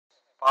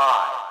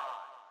5,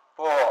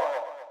 4,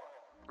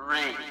 3,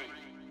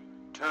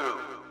 2,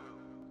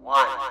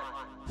 1.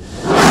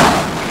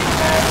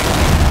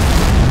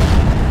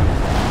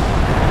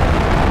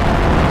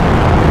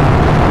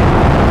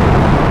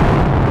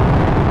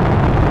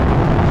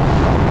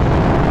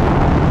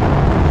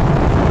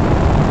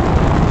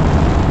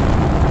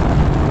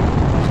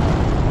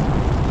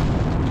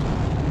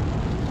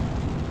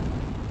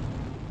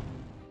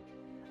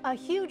 A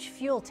huge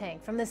fuel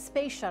tank from the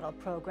Space Shuttle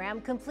program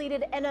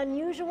completed an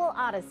unusual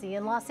odyssey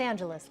in Los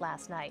Angeles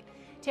last night.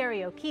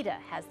 Terry Okita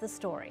has the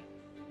story.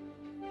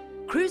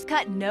 Crews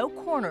cut no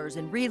corners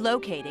in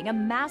relocating a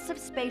massive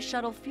Space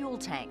Shuttle fuel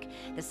tank,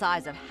 the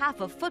size of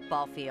half a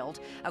football field,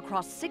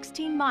 across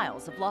 16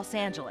 miles of Los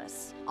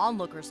Angeles.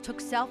 Onlookers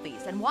took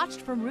selfies and watched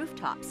from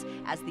rooftops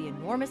as the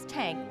enormous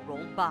tank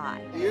rolled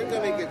by. You're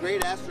going to make a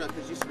great astronaut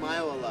because you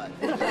smile a lot.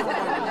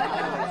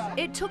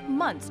 It took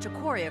months to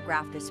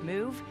choreograph this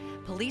move.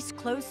 Police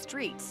closed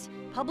streets.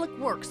 Public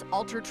Works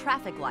altered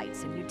traffic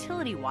lights and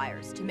utility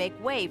wires to make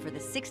way for the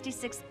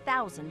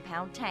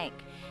 66,000-pound tank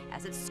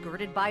as it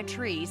skirted by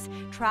trees,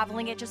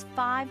 traveling at just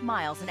 5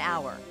 miles an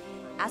hour.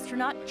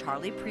 Astronaut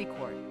Charlie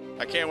Precourt.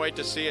 I can't wait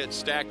to see it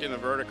stacked in the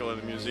vertical in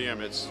the museum.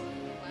 It's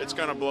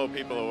going to blow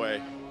people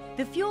away.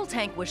 The fuel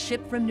tank was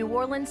shipped from New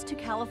Orleans to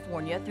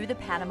California through the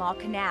Panama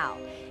Canal.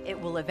 It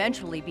will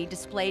eventually be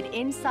displayed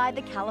inside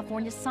the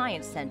California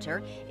Science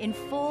Center in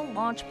full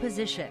launch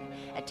position,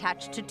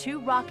 attached to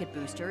 2 rocket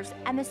boosters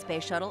and the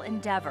Space Shuttle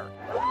Endeavour,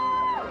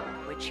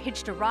 which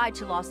hitched a ride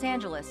to Los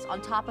Angeles on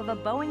top of a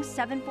Boeing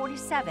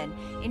 747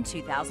 in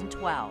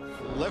 2012.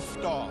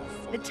 Liftoff.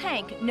 The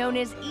tank, known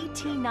as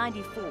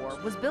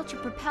ET-94, was built to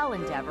propel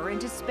Endeavour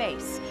into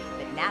space,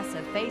 but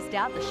NASA phased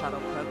out the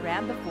shuttle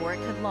program before it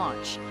could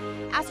launch.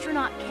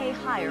 Astronaut Kay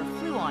Heyer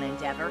flew on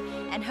Endeavour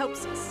and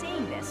hopes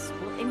seeing this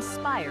will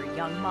inspire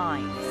young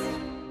minds.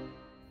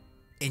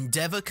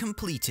 Endeavour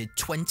completed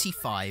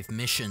 25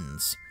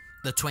 missions.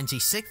 The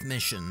 26th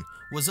mission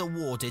was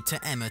awarded to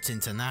Emmert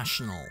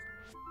International.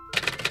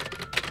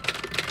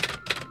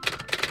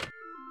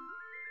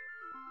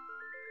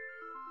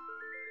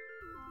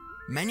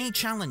 Many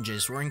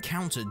challenges were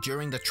encountered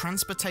during the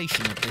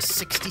transportation of this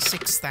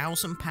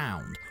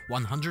 66,000-pound,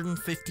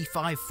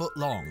 155-foot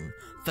long,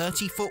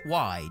 30-foot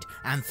wide,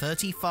 and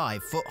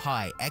 35-foot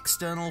high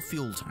external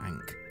fuel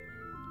tank.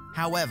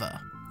 However,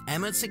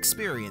 Emmert's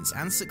experience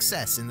and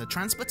success in the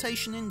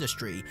transportation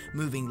industry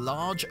moving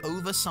large,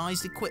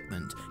 oversized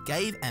equipment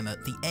gave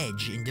Emmert the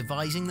edge in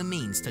devising the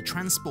means to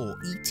transport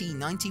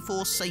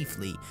ET-94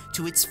 safely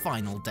to its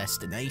final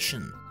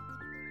destination.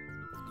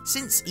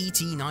 Since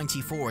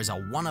ET-94 is a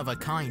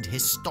one-of-a-kind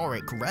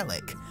historic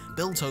relic,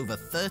 built over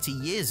 30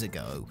 years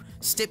ago,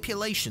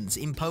 stipulations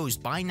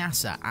imposed by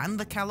NASA and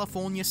the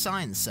California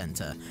Science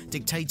Center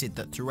dictated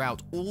that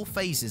throughout all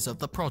phases of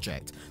the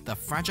project, the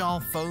fragile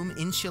foam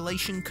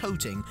insulation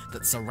coating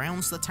that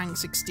surrounds the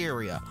tank's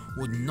exterior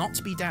would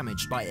not be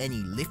damaged by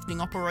any lifting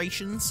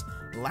operations,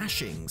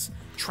 lashings,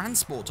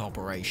 transport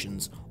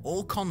operations,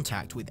 or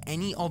contact with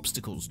any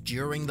obstacles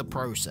during the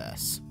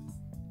process.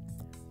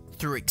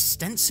 Through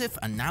extensive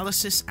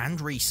analysis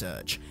and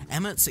research,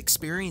 Emmert's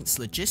experienced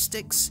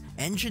logistics,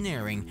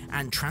 engineering,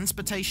 and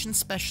transportation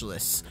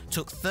specialists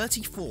took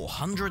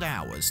 3,400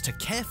 hours to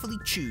carefully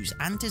choose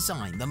and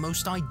design the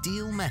most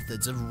ideal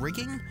methods of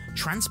rigging,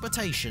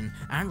 transportation,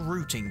 and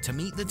routing to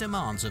meet the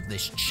demands of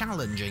this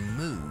challenging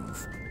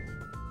move.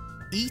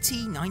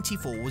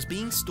 ET-94 was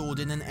being stored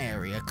in an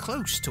area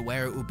close to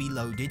where it would be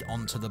loaded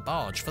onto the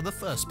barge for the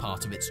first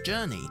part of its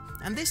journey,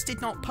 and this did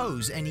not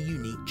pose any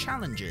unique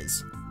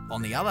challenges.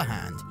 On the other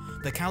hand,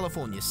 the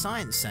California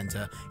Science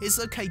Center is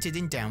located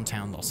in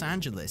downtown Los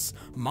Angeles,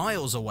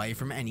 miles away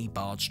from any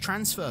barge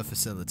transfer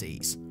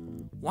facilities.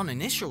 One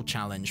initial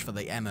challenge for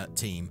the Emmert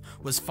team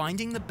was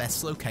finding the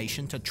best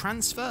location to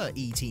transfer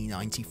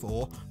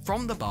ET-94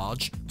 from the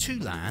barge to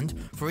land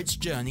for its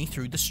journey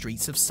through the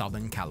streets of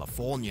Southern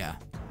California.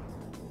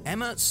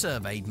 Emmert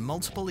surveyed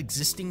multiple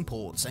existing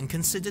ports and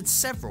considered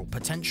several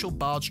potential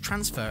barge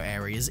transfer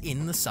areas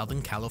in the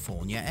Southern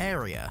California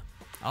area.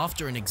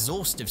 After an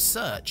exhaustive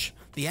search,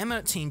 the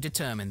Emmert team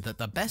determined that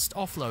the best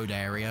offload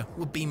area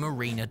would be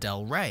Marina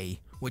del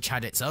Rey, which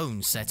had its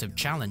own set of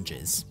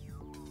challenges.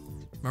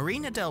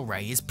 Marina del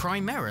Rey is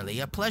primarily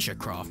a pleasure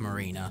craft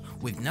marina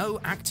with no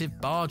active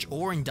barge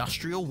or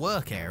industrial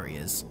work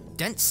areas.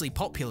 Densely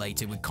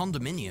populated with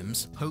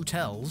condominiums,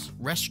 hotels,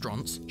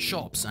 restaurants,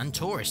 shops, and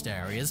tourist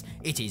areas,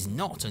 it is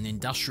not an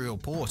industrial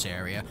port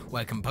area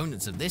where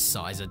components of this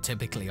size are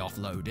typically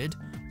offloaded.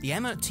 The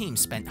Emmert team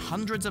spent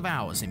hundreds of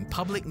hours in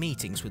public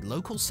meetings with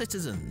local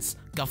citizens,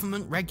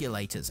 government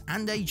regulators,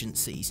 and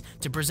agencies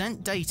to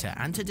present data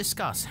and to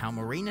discuss how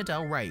Marina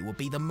del Rey would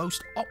be the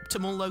most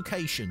optimal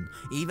location,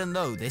 even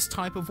though this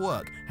type of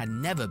work had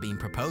never been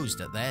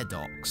proposed at their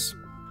docks.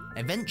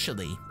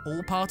 Eventually,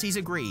 all parties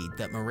agreed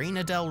that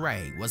Marina del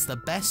Rey was the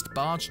best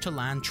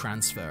barge-to-land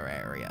transfer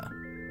area.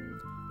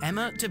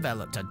 Emmert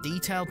developed a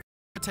detailed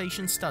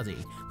transportation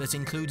study that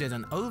included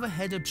an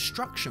overhead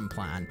obstruction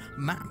plan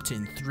mapped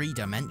in 3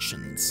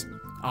 dimensions.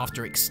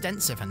 After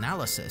extensive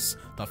analysis,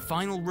 the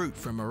final route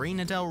from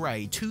Marina del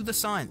Rey to the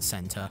Science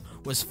Center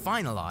was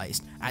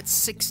finalized at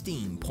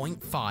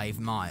 16.5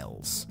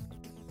 miles.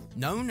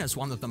 Known as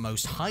one of the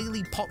most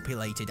highly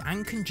populated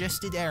and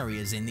congested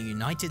areas in the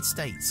United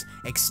States,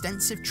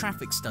 extensive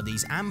traffic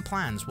studies and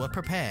plans were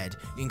prepared,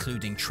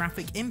 including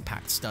traffic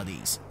impact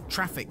studies,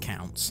 traffic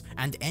counts,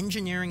 and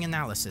engineering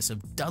analysis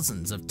of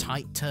dozens of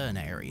tight turn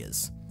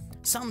areas.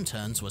 Some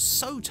turns were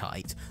so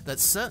tight that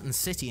certain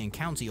city and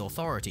county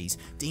authorities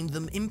deemed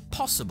them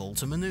impossible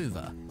to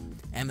maneuver.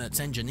 Emmert's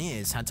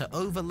engineers had to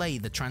overlay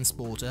the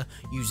transporter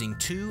using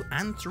 2-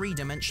 and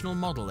 3-dimensional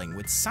modeling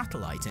with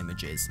satellite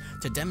images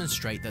to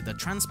demonstrate that the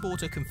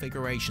transporter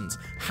configurations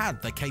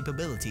had the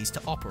capabilities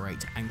to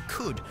operate and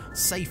could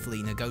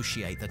safely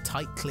negotiate the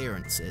tight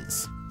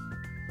clearances.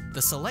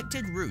 The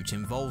selected route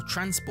involved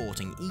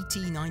transporting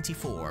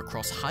ET-94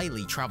 across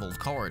highly traveled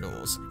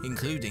corridors,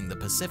 including the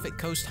Pacific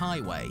Coast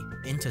Highway,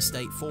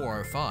 Interstate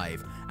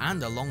 405,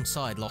 and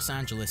alongside Los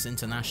Angeles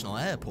International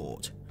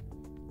Airport.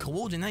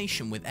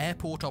 Coordination with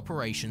airport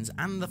operations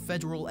and the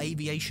Federal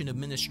Aviation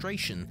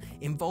Administration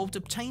involved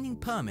obtaining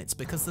permits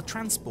because the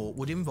transport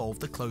would involve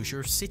the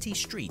closure of city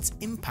streets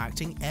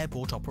impacting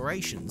airport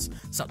operations,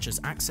 such as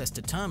access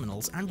to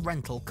terminals and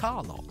rental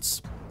car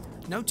lots.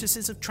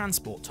 Notices of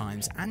transport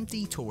times and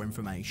detour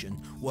information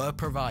were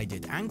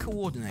provided and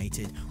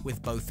coordinated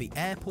with both the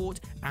airport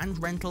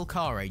and rental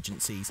car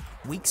agencies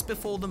weeks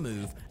before the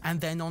move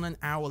and then on an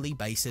hourly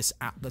basis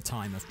at the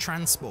time of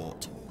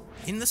transport.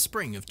 In the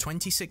spring of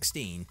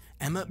 2016,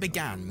 Emmert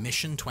began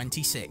Mission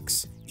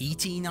 26,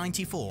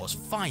 ET-94's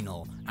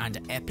final and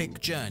epic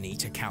journey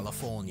to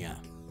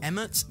California.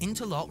 Emmert's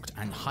interlocked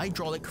and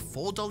hydraulic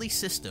 4-dolly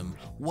system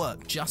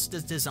worked just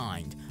as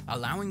designed,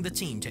 allowing the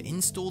team to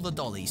install the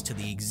dollies to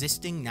the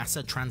existing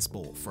NASA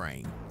transport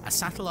frame. A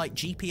satellite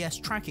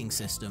GPS tracking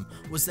system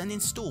was then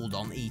installed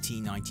on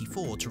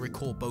ET-94 to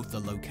record both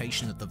the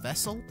location of the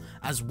vessel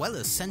as well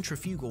as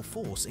centrifugal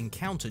force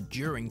encountered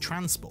during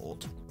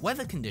transport.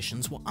 Weather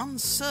conditions were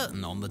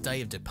uncertain on the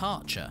day of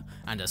departure,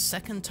 and a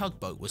second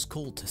tugboat was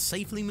called to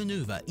safely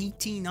maneuver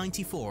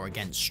ET-94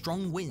 against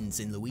strong winds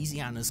in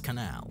Louisiana's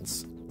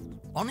canals.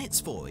 On its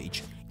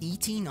voyage,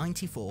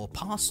 ET-94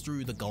 passed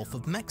through the Gulf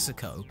of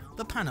Mexico,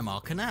 the Panama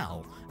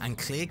Canal, and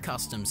cleared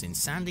customs in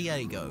San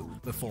Diego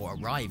before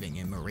arriving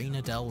in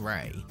Marina del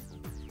Rey.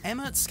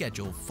 Emmert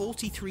scheduled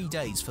 43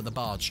 days for the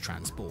barge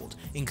transport,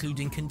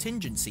 including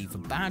contingency for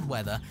bad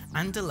weather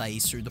and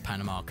delays through the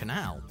Panama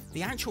Canal.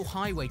 The actual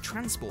highway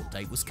transport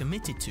date was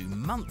committed to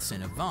months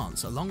in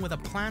advance, along with a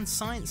planned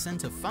Science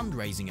Center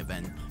fundraising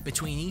event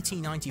between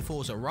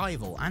ET-94's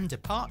arrival and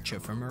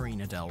departure from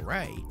Marina del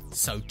Rey.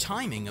 So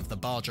timing of the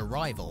barge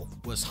arrival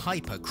was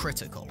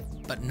hypercritical.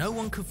 But no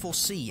one could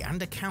foresee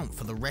and account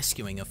for the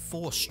rescuing of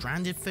 4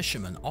 stranded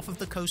fishermen off of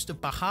the coast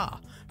of Baja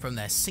from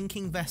their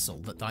sinking vessel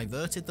that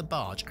diverted the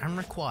barge and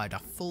required a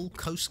full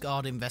Coast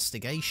Guard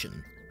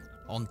investigation.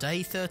 On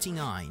day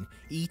 39,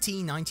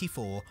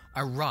 ET-94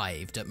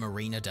 arrived at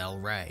Marina del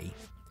Rey.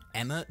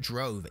 Emmert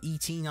drove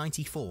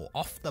ET-94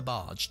 off the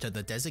barge to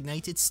the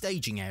designated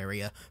staging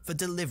area for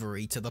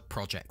delivery to the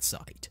project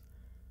site.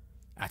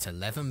 At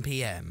 11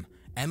 p.m,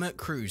 Emmert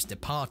crews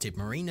departed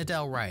Marina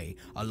del Rey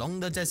along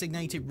the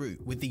designated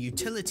route, with the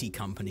utility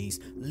companies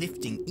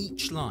lifting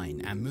each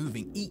line and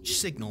moving each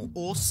signal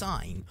or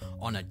sign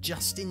on a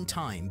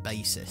just-in-time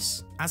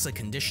basis. As a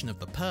condition of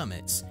the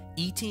permits,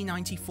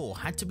 ET-94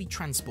 had to be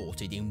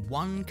transported in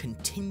one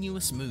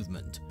continuous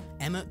movement.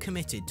 Emmert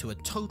committed to a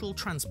total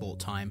transport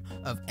time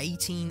of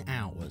 18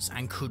 hours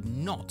and could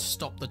not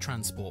stop the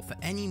transport for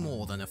any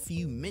more than a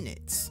few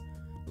minutes.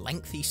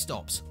 Lengthy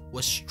stops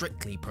were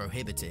strictly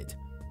prohibited.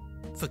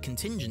 For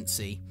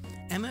contingency,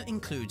 Emmert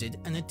included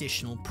an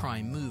additional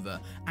prime mover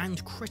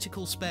and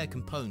critical spare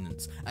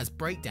components, as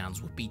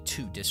breakdowns would be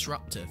too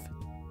disruptive.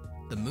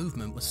 The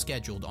movement was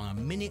scheduled on a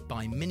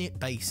minute-by-minute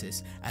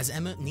basis, as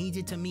Emmert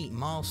needed to meet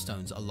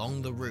milestones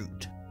along the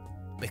route.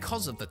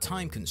 Because of the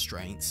time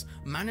constraints,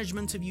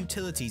 management of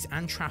utilities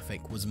and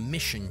traffic was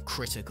mission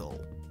critical.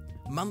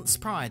 Months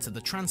prior to the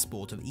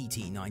transport of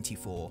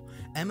ET-94,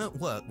 Emmert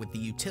worked with the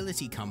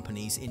utility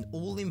companies in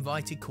all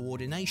invited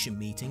coordination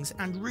meetings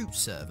and route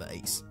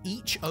surveys.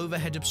 Each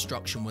overhead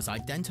obstruction was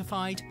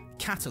identified,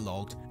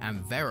 catalogued,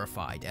 and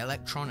verified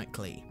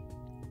electronically.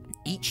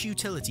 Each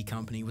utility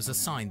company was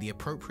assigned the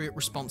appropriate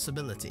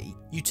responsibility.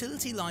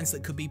 Utility lines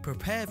that could be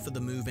prepared for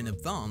the move in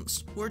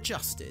advance were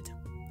adjusted.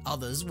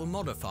 Others were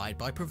modified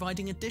by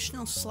providing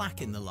additional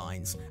slack in the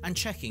lines and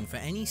checking for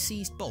any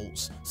seized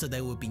bolts so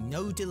there would be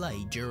no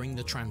delay during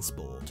the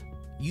transport.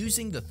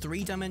 Using the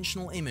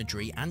 3-dimensional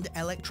imagery and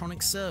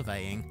electronic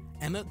surveying,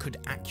 Emmert could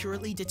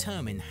accurately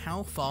determine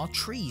how far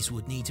trees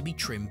would need to be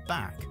trimmed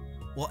back.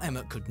 What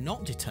Emmert could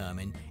not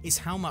determine is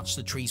how much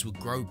the trees would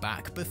grow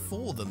back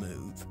before the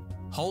move.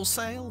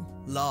 Wholesale,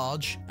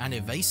 large, and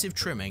evasive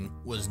trimming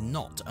was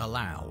not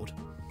allowed.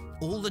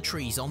 All the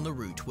trees on the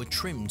route were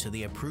trimmed to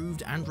the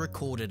approved and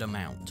recorded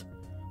amount.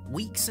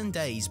 Weeks and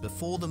days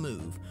before the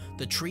move,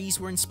 the trees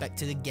were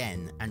inspected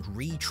again and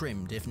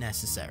re-trimmed if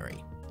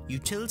necessary.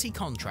 utility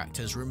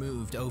contractors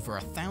removed over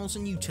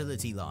 1,000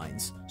 utility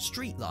lines,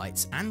 street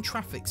lights and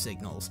traffic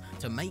signals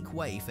to make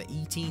way for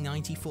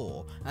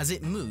ET-94 as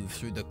it moved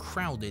through the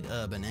crowded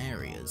urban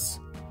areas.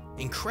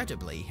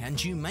 Incredibly, and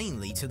due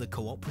mainly to the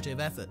cooperative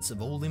efforts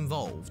of all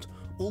involved,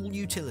 all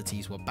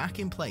utilities were back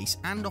in place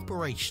and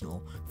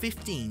operational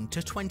 15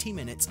 to 20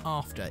 minutes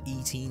after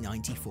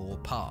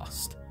ET-94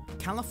 passed.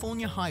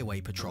 California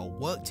Highway Patrol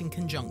worked in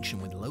conjunction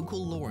with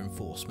local law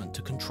enforcement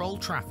to control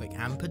traffic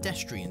and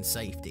pedestrian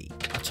safety.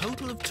 A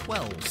total of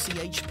 12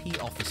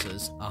 CHP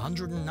officers,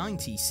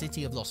 190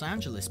 City of Los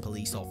Angeles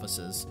police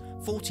officers,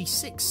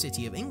 46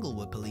 City of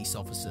Inglewood police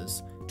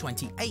officers,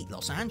 28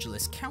 Los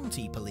Angeles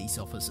County police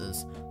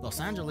officers, Los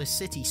Angeles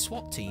City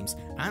SWAT teams,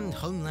 and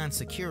Homeland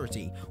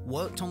Security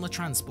worked on the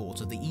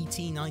transport of the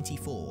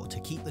ET-94 to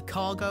keep the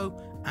cargo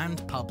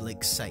and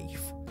public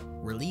safe.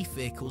 Relief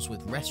vehicles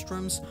with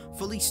restrooms,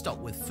 fully stocked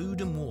with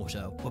food and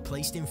water, were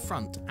placed in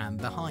front and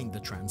behind the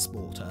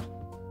transporter.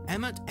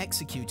 Emmert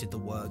executed the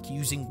work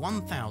using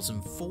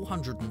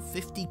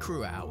 1,450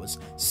 crew hours,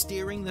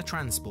 steering the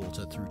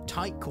transporter through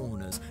tight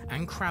corners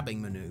and crabbing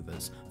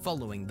maneuvers,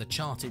 following the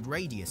charted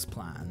radius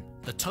plan.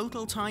 The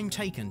total time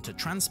taken to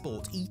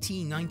transport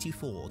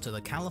ET-94 to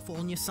the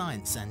California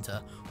Science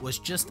Center was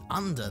just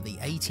under the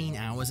 18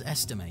 hours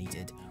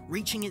estimated,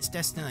 reaching its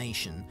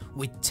destination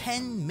with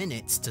 10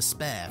 minutes to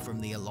spare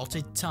from the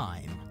allotted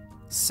time.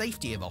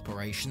 Safety of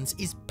operations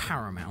is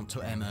paramount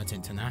to Emmert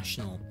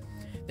International.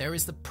 There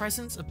is the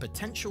presence of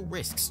potential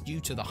risks due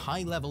to the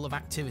high level of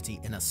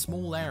activity in a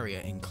small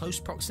area in close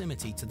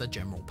proximity to the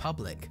general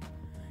public.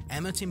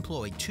 Emmert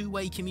employed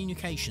two-way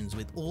communications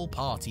with all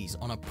parties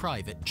on a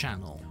private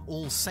channel.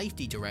 All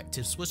safety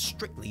directives were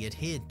strictly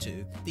adhered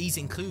to. These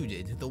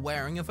included the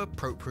wearing of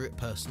appropriate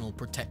personal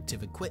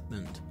protective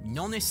equipment.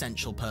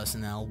 Non-essential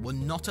personnel were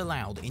not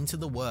allowed into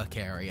the work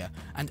area,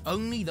 and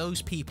only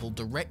those people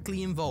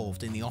directly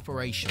involved in the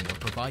operation were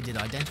provided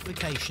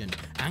identification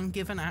and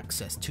given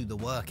access to the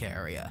work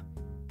area.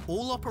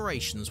 All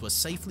operations were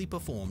safely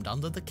performed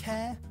under the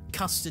care,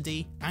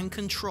 custody, and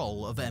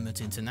control of Emmert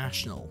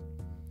International.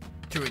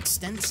 Through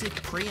extensive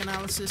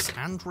pre-analysis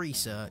and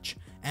research,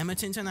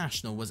 Emmert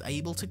International was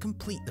able to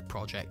complete the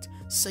project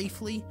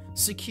safely,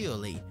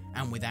 securely,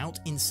 and without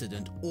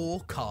incident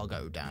or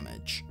cargo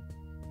damage.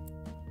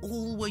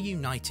 All were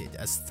united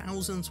as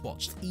thousands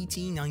watched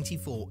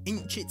ET-94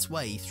 inch its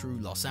way through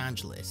Los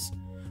Angeles.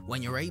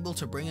 When you're able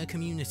to bring a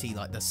community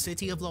like the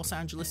City of Los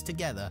Angeles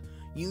together,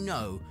 you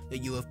know that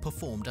you have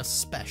performed a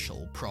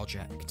special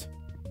project.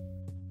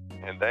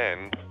 And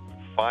then,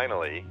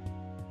 finally,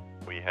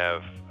 we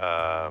have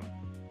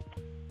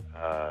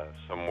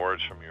some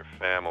words from your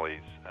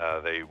families.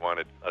 They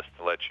wanted us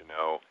to let you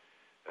know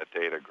that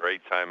they had a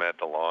great time at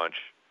the launch.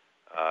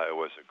 It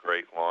was a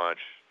great launch.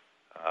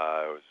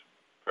 It was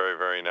very,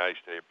 very nice.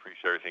 They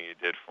appreciate everything you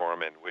did for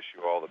them and wish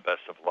you all the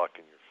best of luck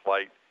in your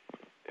flight.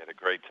 They had a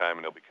great time,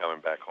 and they'll be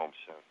coming back home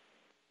soon.